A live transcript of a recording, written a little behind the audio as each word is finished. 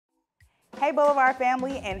Hey Boulevard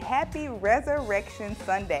family, and happy Resurrection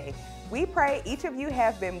Sunday. We pray each of you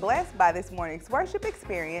have been blessed by this morning's worship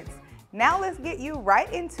experience. Now let's get you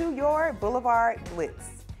right into your Boulevard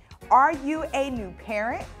Blitz. Are you a new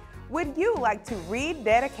parent? Would you like to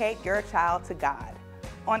rededicate your child to God?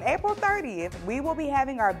 On April 30th, we will be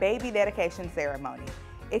having our baby dedication ceremony.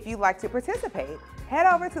 If you'd like to participate,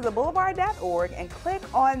 head over to theboulevard.org and click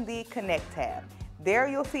on the Connect tab. There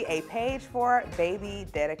you'll see a page for baby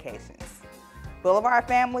dedications. Boulevard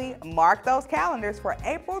family, mark those calendars for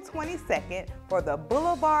April 22nd for the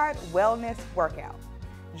Boulevard Wellness Workout.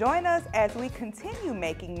 Join us as we continue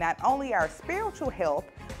making not only our spiritual health,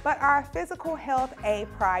 but our physical health a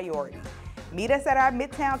priority. Meet us at our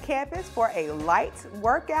Midtown campus for a light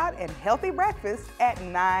workout and healthy breakfast at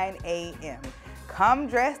 9 a.m. Come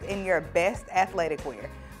dressed in your best athletic wear.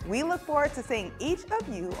 We look forward to seeing each of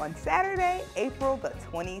you on Saturday, April the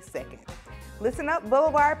 22nd. Listen up,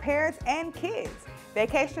 Boulevard parents and kids.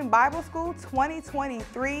 Vacation Bible School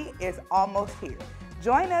 2023 is almost here.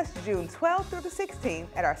 Join us June 12th through the 16th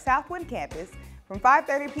at our Southwind campus from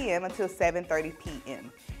 5:30 p.m. until 7:30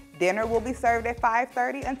 p.m. Dinner will be served at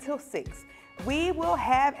 5:30 until 6. We will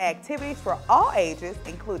have activities for all ages,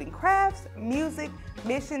 including crafts, music,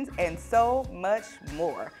 missions, and so much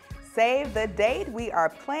more. Save the date. We are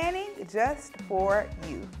planning just for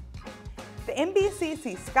you. The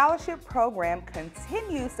MBCC Scholarship Program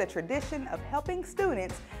continues the tradition of helping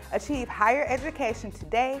students achieve higher education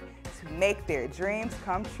today to make their dreams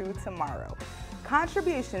come true tomorrow.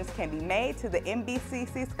 Contributions can be made to the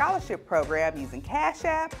MBCC Scholarship Program using Cash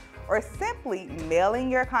App or simply mailing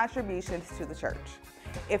your contributions to the church.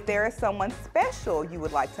 If there is someone special you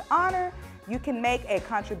would like to honor, you can make a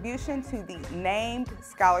contribution to the named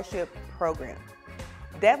scholarship program.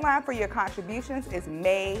 Deadline for your contributions is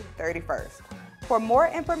May 31st. For more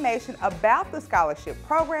information about the scholarship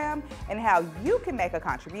program and how you can make a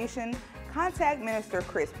contribution, contact Minister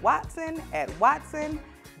Chris Watson at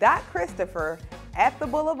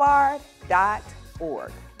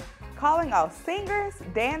watson.christopher@theboulevard.org. Calling all singers,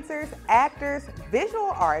 dancers, actors,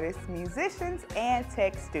 visual artists, musicians, and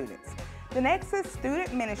tech students. The Nexus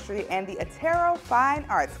Student Ministry and the Atero Fine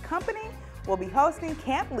Arts Company will be hosting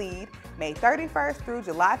Camp Lead May 31st through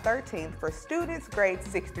July 13th for students grades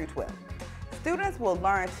 6 through 12. Students will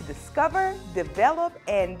learn to discover, develop,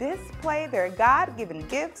 and display their God-given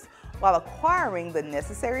gifts while acquiring the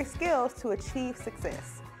necessary skills to achieve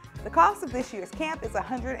success. The cost of this year's camp is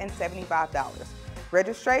 $175.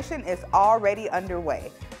 Registration is already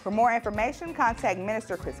underway. For more information, contact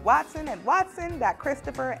Minister Chris Watson at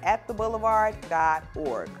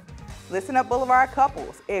watson.christopher@theboulevard.org. Listen up, Boulevard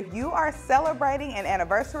couples. If you are celebrating an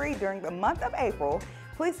anniversary during the month of April,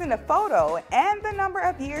 please send a photo and the number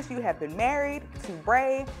of years you have been married to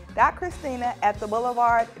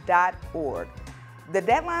brave.christina@theboulevard.org. The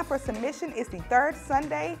deadline for submission is the third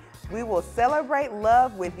Sunday. We will celebrate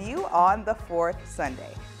love with you on the fourth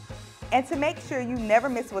Sunday. And to make sure you never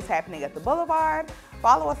miss what's happening at the Boulevard,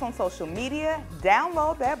 follow us on social media,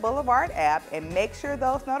 download that Boulevard app, and make sure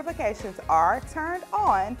those notifications are turned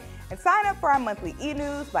on, and sign up for our monthly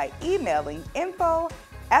e-news by emailing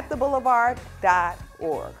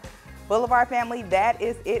info@theboulevard.org. Boulevard family, that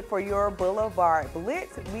is it for your Boulevard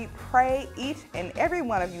Blitz. We pray each and every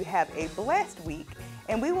one of you have a blessed week,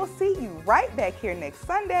 and we will see you right back here next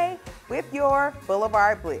Sunday with your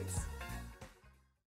Boulevard Blitz.